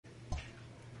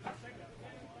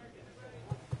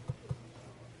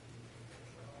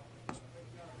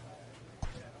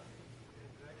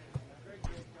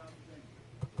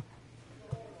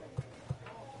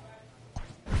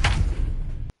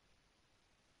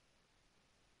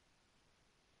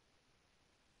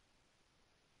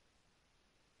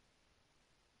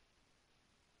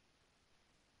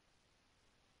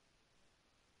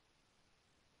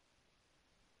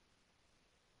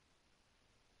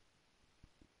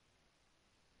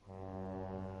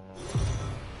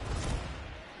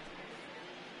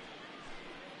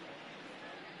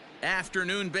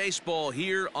Afternoon baseball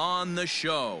here on the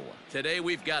show. Today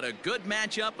we've got a good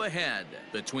matchup ahead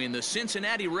between the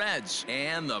Cincinnati Reds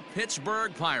and the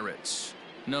Pittsburgh Pirates.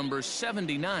 Number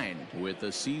 79. With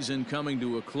the season coming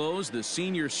to a close, the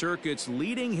senior circuit's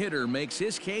leading hitter makes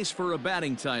his case for a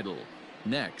batting title.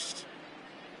 Next.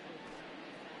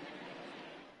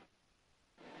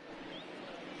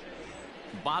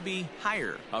 Bobbie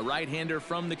Heyer, a right-hander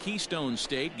from the Keystone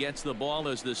State, gets the ball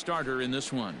as the starter in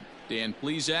this one. Dan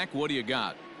Plesac, what do you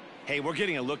got? Hey, we're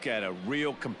getting a look at a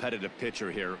real competitive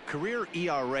pitcher here. Career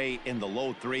ERA in the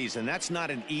low threes, and that's not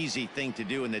an easy thing to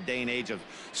do in the day and age of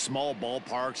small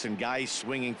ballparks and guys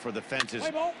swinging for the fences.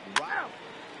 Play ball. Out.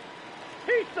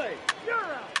 He's safe. You're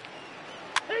out.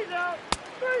 He's out.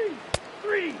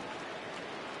 Three.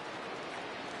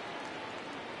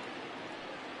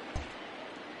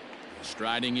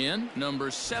 Striding in,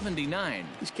 number 79.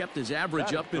 He's kept his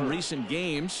average up in recent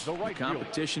games. The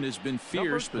competition has been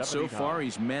fierce, but so far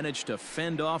he's managed to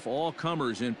fend off all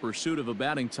comers in pursuit of a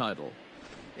batting title.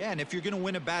 Yeah, and if you're going to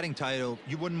win a batting title,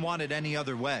 you wouldn't want it any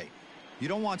other way. You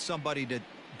don't want somebody to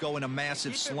go in a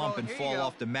massive slump and fall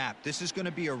off the map. This is going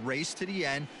to be a race to the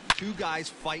end. Two guys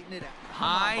fighting it out.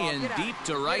 High and deep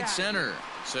to right center.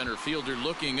 Center fielder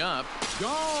looking up.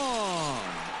 Gone.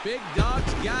 Big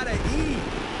dog's gotta eat.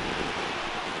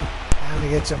 Time to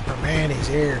get some Permanis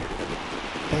here.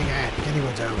 Hang on,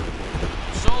 Kennywood's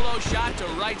over. Solo shot to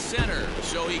right center,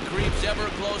 so he creeps ever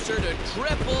closer to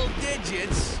triple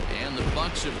digits, and the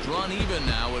Bucks have drawn even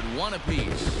now at 1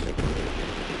 apiece.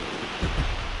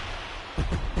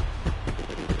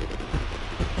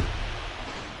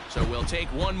 So we'll take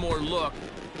one more look,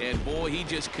 and boy, he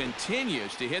just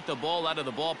continues to hit the ball out of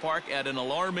the ballpark at an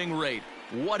alarming rate.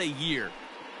 What a year.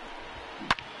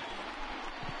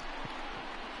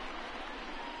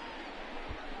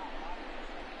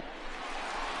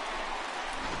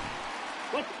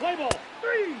 Let's play ball.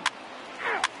 3.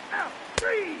 Out.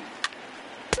 3.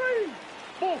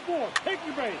 Ball 4. Take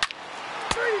your base.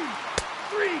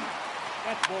 3.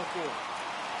 That's ball 4.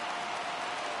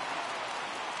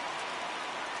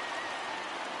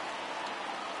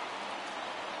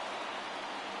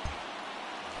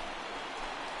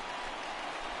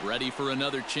 Ready for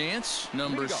another chance?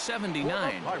 Number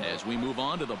 79 as we move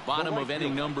on to the bottom of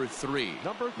inning number 3.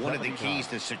 One of the keys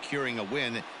to securing a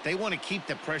win, they want to keep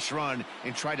the pressure on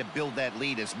and try to build that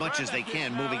lead as much as they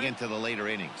can moving into the later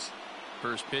innings.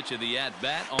 First pitch of the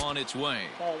at-bat on its way.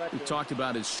 We talked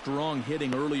about his strong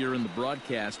hitting earlier in the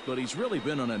broadcast, but he's really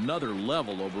been on another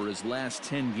level over his last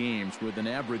 10 games with an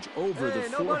average over the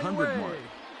 400 mark.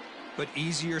 But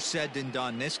easier said than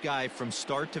done. This guy from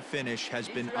start to finish has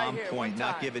been on point,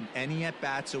 not giving any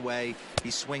at-bats away.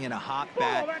 He's swinging a hot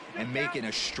bat and making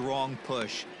a strong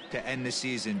push to end the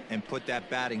season and put that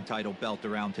batting title belt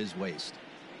around his waist.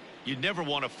 You never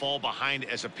want to fall behind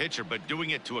as a pitcher, but doing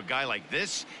it to a guy like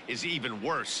this is even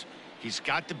worse. He's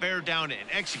got to bear down and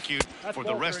execute for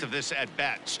the rest of this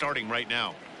at-bat starting right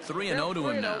now. 3-0 to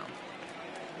him now.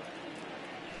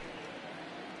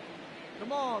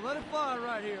 Come on, let it fly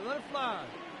right here. Let it fly.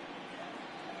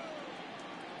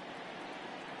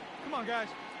 Come on, guys.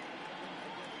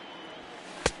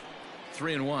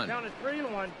 3-1. Down at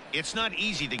 3-1. It's not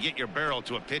easy to get your barrel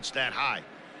to a pitch that high.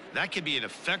 That could be an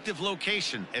effective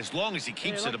location as long as he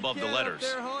keeps it above the letters.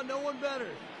 There, huh? No one better.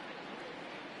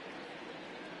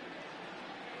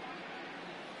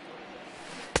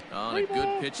 On a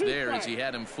good pitch there as he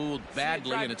had him fooled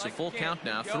badly, and it's a full count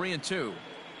now. 3-2.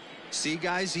 See,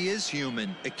 guys, he is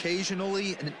human.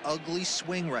 Occasionally an ugly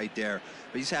swing right there,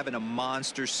 but he's having a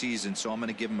monster season, so I'm going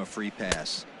to give him a free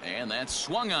pass. And that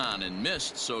swung on and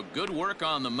missed, so good work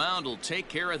on the mound will take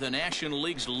care of the National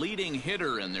League's leading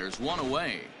hitter, and there's one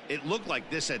away. It looked like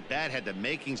this at-bat had the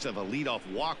makings of a leadoff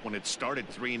walk when it started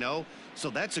 3-0, so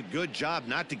that's a good job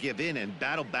not to give in and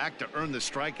battle back to earn the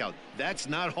strikeout. That's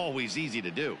not always easy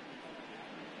to do.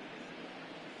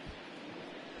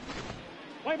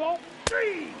 Play ball.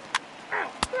 3.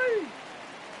 Out. 3.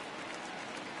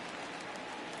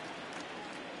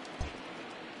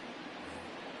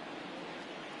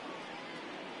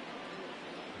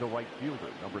 The right fielder,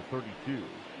 number 32,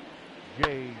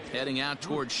 Jay. Heading out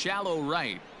towards shallow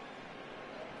right.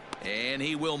 And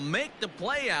he will make the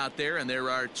play out there, and there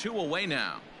are 2 away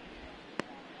now.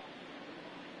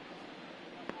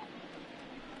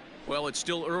 Well, it's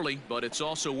still early, but it's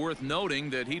also worth noting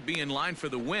that he'd be in line for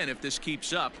the win if this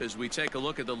keeps up as we take a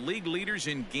look at the league leaders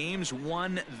in games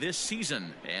won this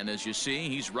season. And as you see,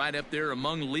 he's right up there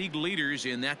among league leaders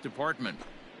in that department.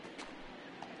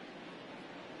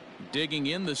 Digging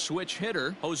in the switch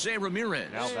hitter, Jose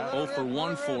Ramirez. 0 for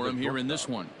 1 for him here in this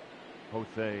one.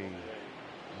 Jose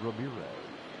Ramirez.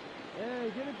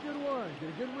 Hey, get a good one. Get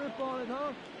a good rip on it,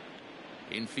 huh?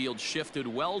 Infield shifted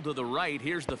well to the right.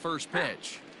 Here's the first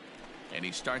pitch. And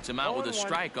he starts him out with a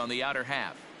strike on the outer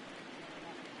half.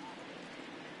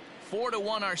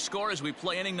 4-1 our score as we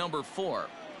play inning number 4.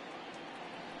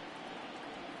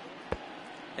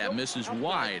 That misses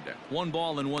wide. 1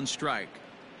 ball and 1 strike.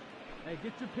 Hey,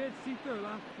 get your pitch, see through,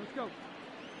 huh? Let's go.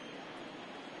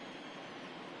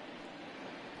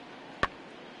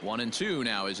 1-2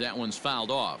 now as that one's fouled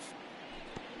off.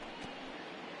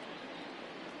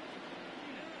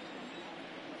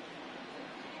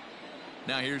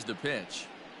 Now here's the pitch.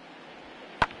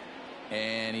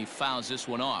 And he fouls this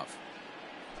one off.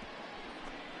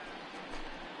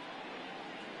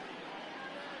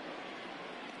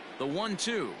 The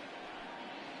 1-2.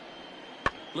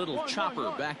 Little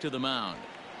chopper back to the mound.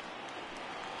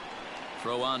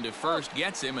 Throw on to first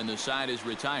gets him, and the side is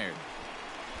retired.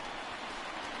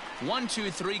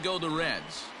 1-2-3 go the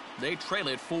Reds. They trail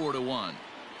it 4-1.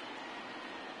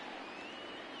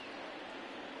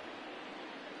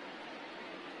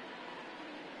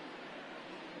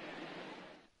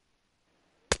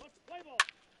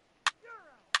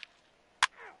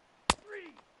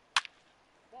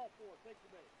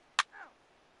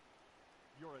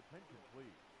 Your attention, please.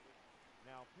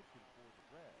 Now pitching for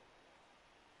the Reds,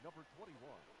 number 21,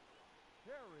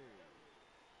 Terry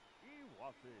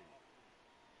Iwase.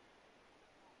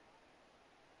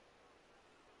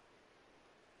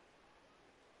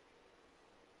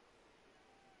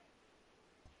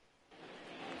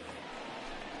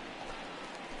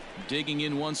 Digging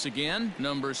in once again,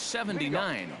 number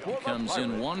 79. He comes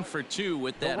in 1 for 2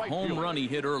 with that home run he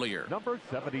hit earlier. Number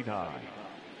 79.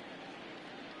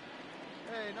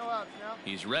 Hey, no outs now.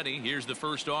 He's ready. Here's the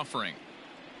first offering.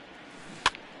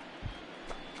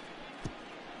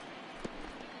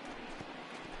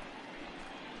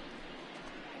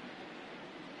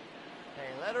 Hey,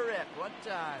 let her rip. One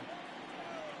time.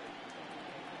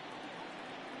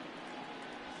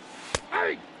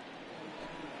 Hey!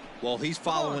 Well, he's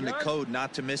following the code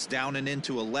not to miss down and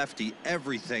into a lefty.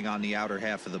 Everything on the outer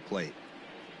half of the plate.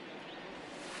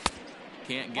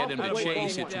 Can't get him to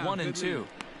chase. It's 1-2.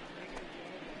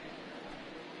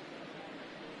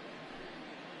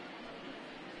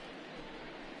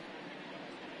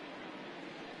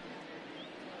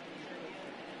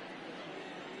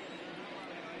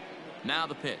 Now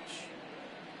the pitch.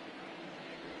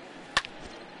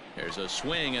 There's a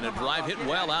swing and a drive hit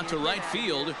well out to right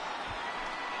field.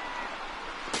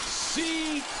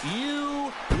 See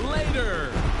you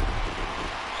later.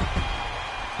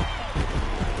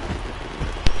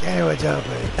 Kenny was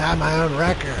open. Tie my own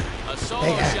record. A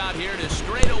solo shot here to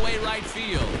straightaway right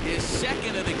field. His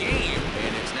second of the game,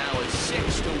 and it's now a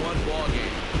 6-1 ball game.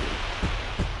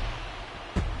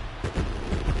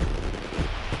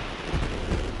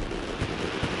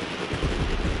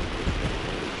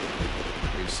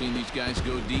 Seen these guys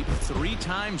go deep 3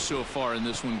 times so far in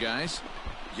this one, guys.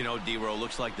 You know, D-Row,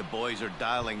 looks like the boys are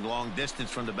dialing long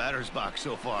distance from the batter's box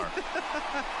so far.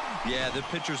 Yeah, the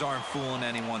pitchers aren't fooling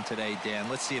anyone today, Dan.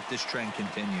 Let's see if this trend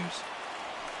continues.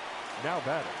 Now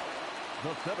batting,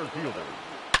 the center fielder.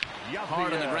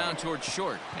 Hard on the ground towards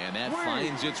short, and that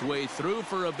finds its way through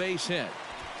for a base hit.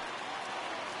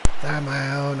 Tie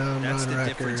my own That's run the record.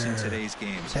 difference in today's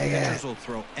games. Take Pitchers it. will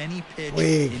throw any pitch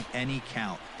Weak. in any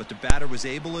count, but the batter was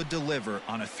able to deliver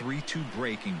on a 3-2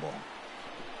 breaking ball.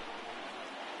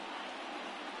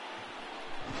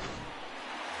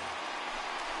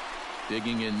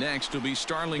 Digging in next will be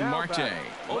Starling Now Marte. batting,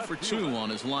 0 for 2 on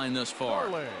his line thus far.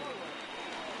 Starling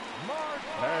Marte.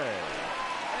 Hey,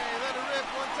 let her rip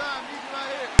one time. Need you right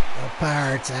here. The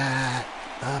Pirates hat.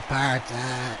 The Pirates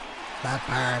hat. The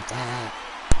Pirates hat.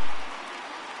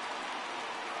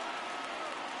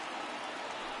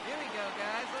 Here we go,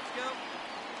 guys. Let's go.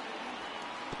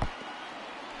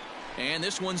 And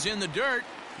this one's in the dirt.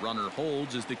 Runner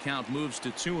holds as the count moves to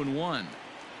 2-1.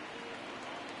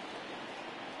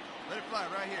 Let it fly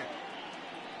right here.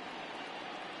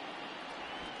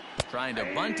 Trying to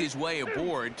bunt his way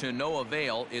aboard to no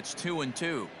avail. It's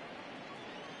 2-2.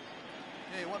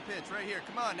 Hey, one pitch right here.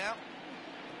 Come on now.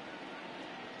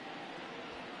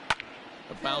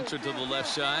 A bouncer to the left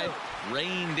side.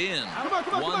 Reined in.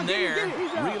 Come One on, there. get him.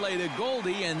 He's out. Relay to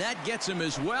Goldie, and that gets him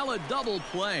as well. A double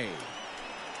play.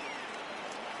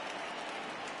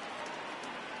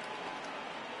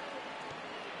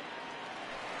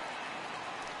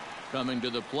 Coming to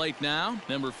the plate now,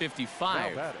 number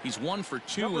 55. Now batting. He's 1 for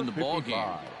 2 Number in the ball game.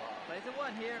 55. Plays at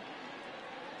one here.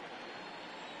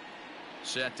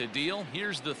 Set to deal.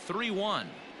 Here's the 3-1.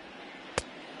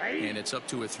 And it's up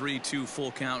to a 3-2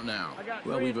 full count now.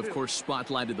 Well, we've of course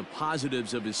spotlighted the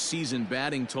positives of his season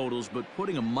batting totals, but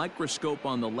putting a microscope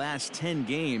on the last 10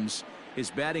 games, his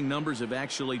batting numbers have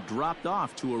actually dropped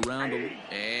off to around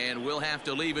and we'll have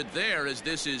to leave it there, as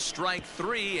this is strike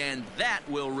 3, and that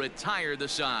will retire the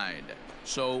side.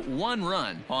 So 1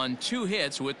 run on 2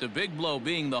 hits, with the big blow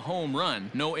being the home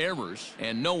run, no errors,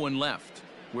 and no one left.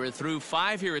 We're through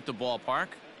 5 here at the ballpark.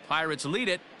 Pirates lead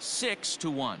it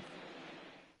 6-1.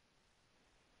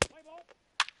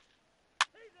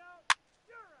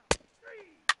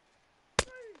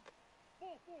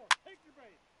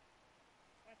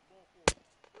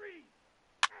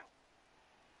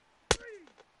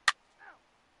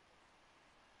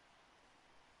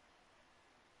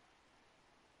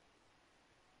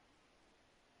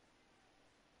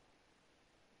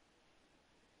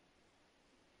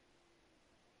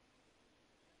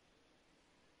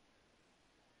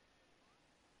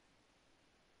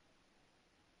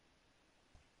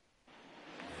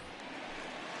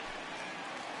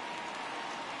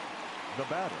 The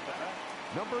batter,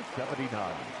 number 79.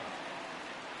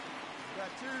 Got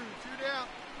two down.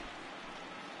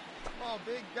 Come on,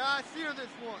 big guy, seal this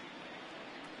one.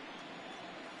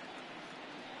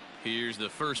 Here's the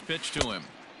first pitch to him.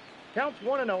 Counts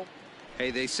 1-0.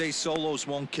 Hey, they say solos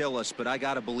won't kill us, but I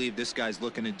got to believe this guy's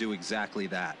looking to do exactly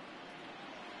that.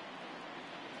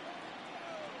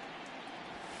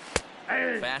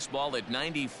 Fastball at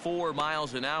 94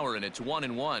 miles an hour, and it's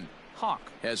 1-1.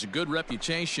 Hawk has a good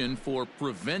reputation for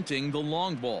preventing the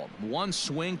long ball. One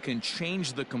swing can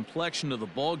change the complexion of the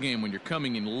ball game when you're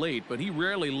coming in late, but he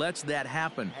rarely lets that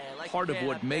happen. Part of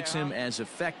what makes him as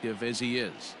effective as he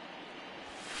is.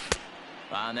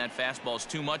 And that fastball's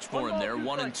too much for him there.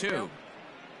 1-2.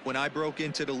 When I broke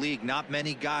into the league, not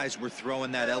many guys were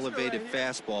throwing that elevated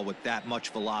fastball with that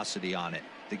much velocity on it.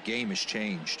 The game has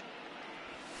changed.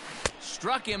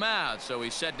 Struck him out, so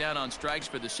he's set down on strikes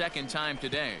for the second time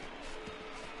today.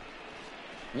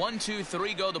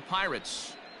 1-2-3 go the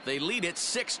Pirates. They lead it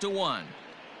 6-1.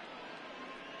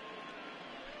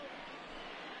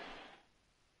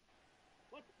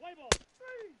 Let's play ball. 3.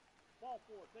 Ball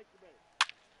 4. Take your base.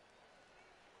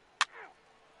 Out.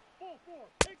 Ball 4.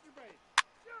 Take your base.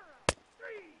 You're out.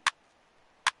 3.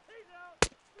 He's out.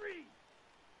 3.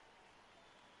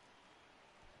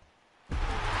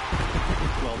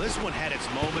 Well, this one had its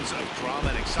moments of drama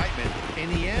and excitement. In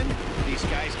the end, these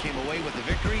guys came away with the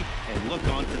victory and look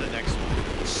on to the next one.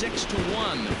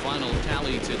 6-1, the final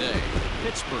tally today.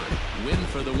 Pittsburgh win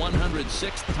for the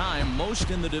 106th time, most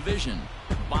in the division.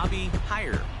 Bobbie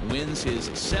Heyer wins his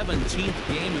 17th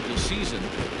game of the season.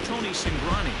 Tony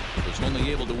Cingrani was only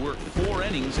able to work 4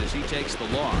 innings as he takes the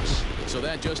loss. So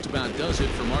that just about does it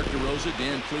for Mark DeRosa,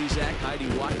 Dan Plesac, Heidi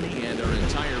Watney, and our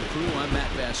entire crew. I'm Matt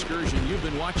Vasgersian. You've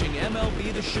been watching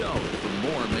MLB The Show. For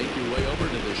more, make your way over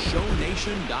to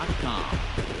theshownation.com.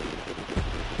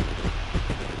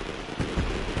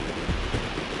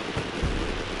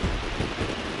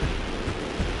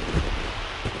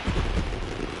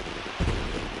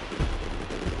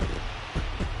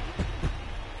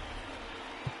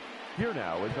 Here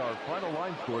now is our final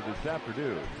line score this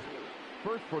afternoon.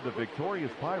 First for the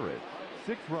victorious Pirates,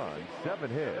 6 runs,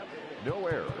 7 hits, no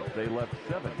errors. They left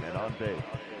 7 men on base.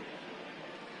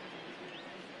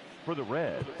 For the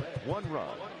Reds, 1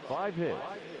 run, 5 hits,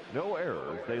 no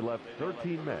errors. They left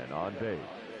 13 men on base.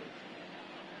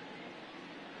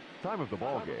 Time of the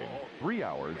ball game, 3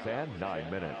 hours and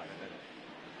 9 minutes.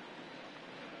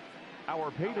 Our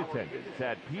paid attendance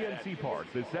at PNC Park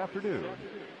this afternoon,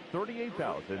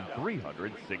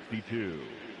 38,362.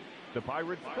 The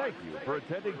Pirates thank you for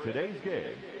attending today's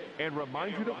game and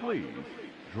remind you to please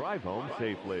drive home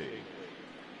safely.